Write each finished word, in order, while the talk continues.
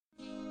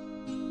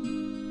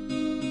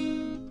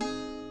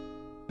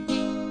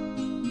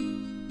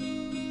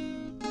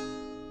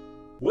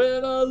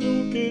When I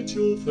look at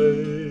your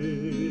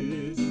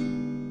face,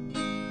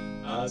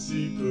 I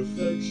see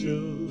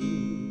perfection.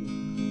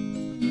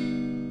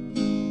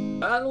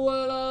 And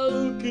when I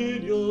look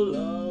in your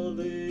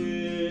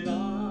loving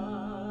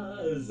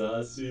eyes,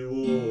 I see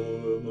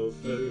warm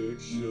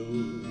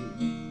affection.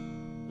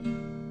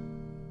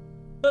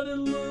 And it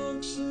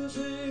looks as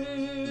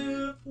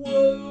if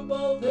we're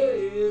both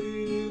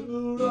headed in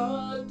the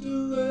right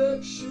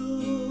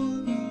direction.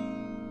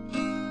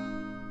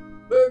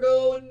 We're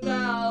going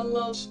down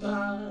love's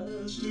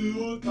path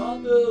to a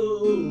condo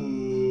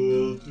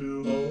of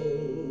two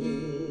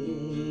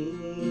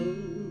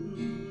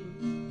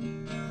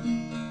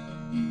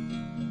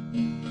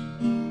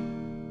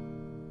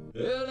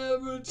and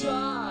every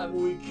time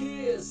we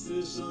kiss,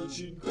 there's such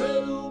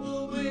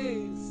incredible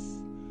bliss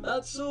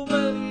that so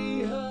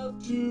many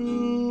have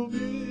to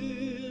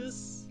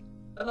miss.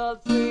 And I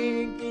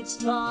think it's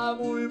time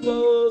we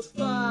both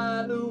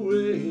find a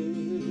way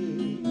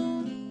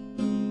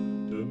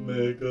to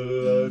make a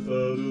life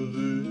out of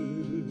this.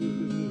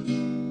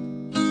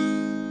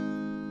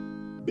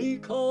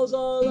 Because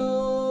our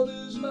love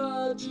is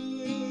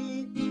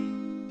magic,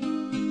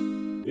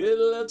 it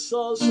lets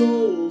our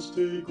souls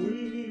take wing.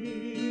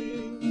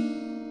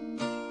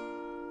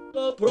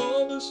 I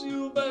promise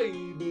you,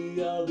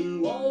 baby, I'll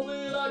do all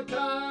that I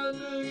can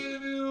to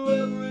give you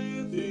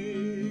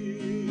everything,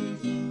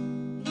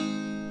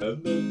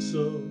 and then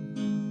some.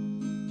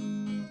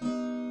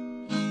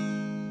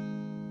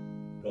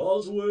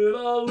 'Cause when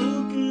I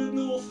look in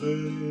your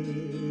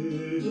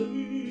face,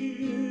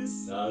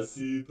 I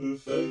see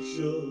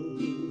perfection.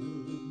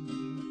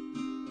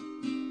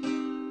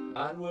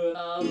 And when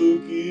I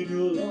look in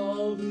your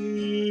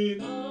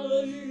loving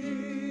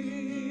eyes,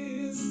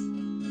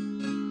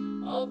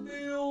 I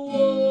feel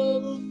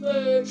warm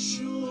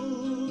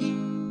affection.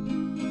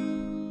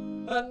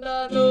 And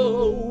I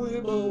know we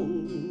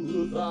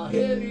both are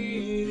headed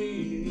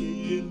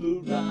in the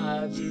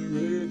right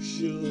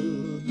direction.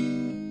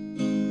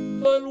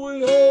 When we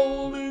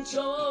hold each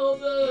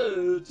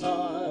other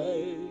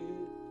tight,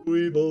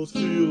 we both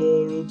feel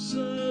our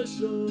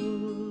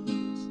obsessions.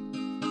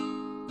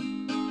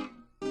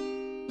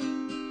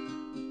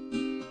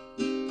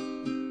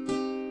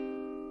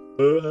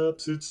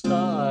 Perhaps it's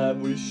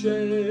time we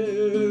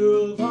share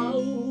a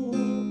vow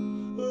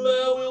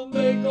that will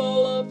make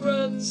all our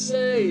friends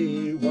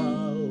say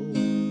wow.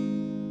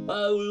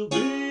 I will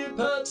be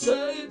Pat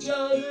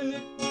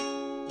Sajak,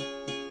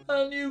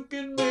 and you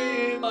can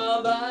be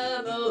my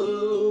Vanna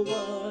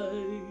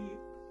White,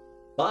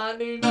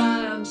 finding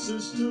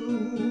answers to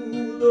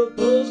the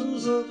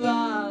puzzles of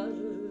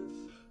life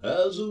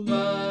as a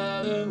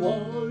man and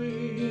wife.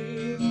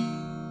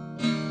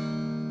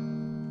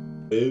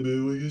 Baby,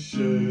 will you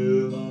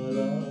share my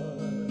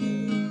life?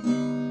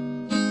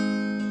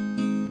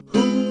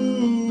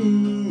 Ooh,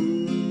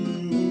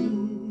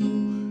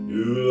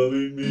 you're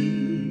loving me,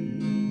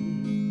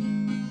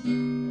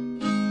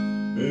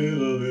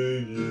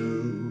 loving you.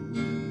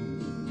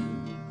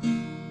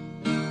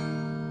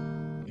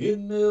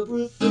 In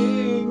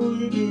everything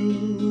we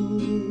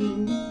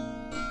do,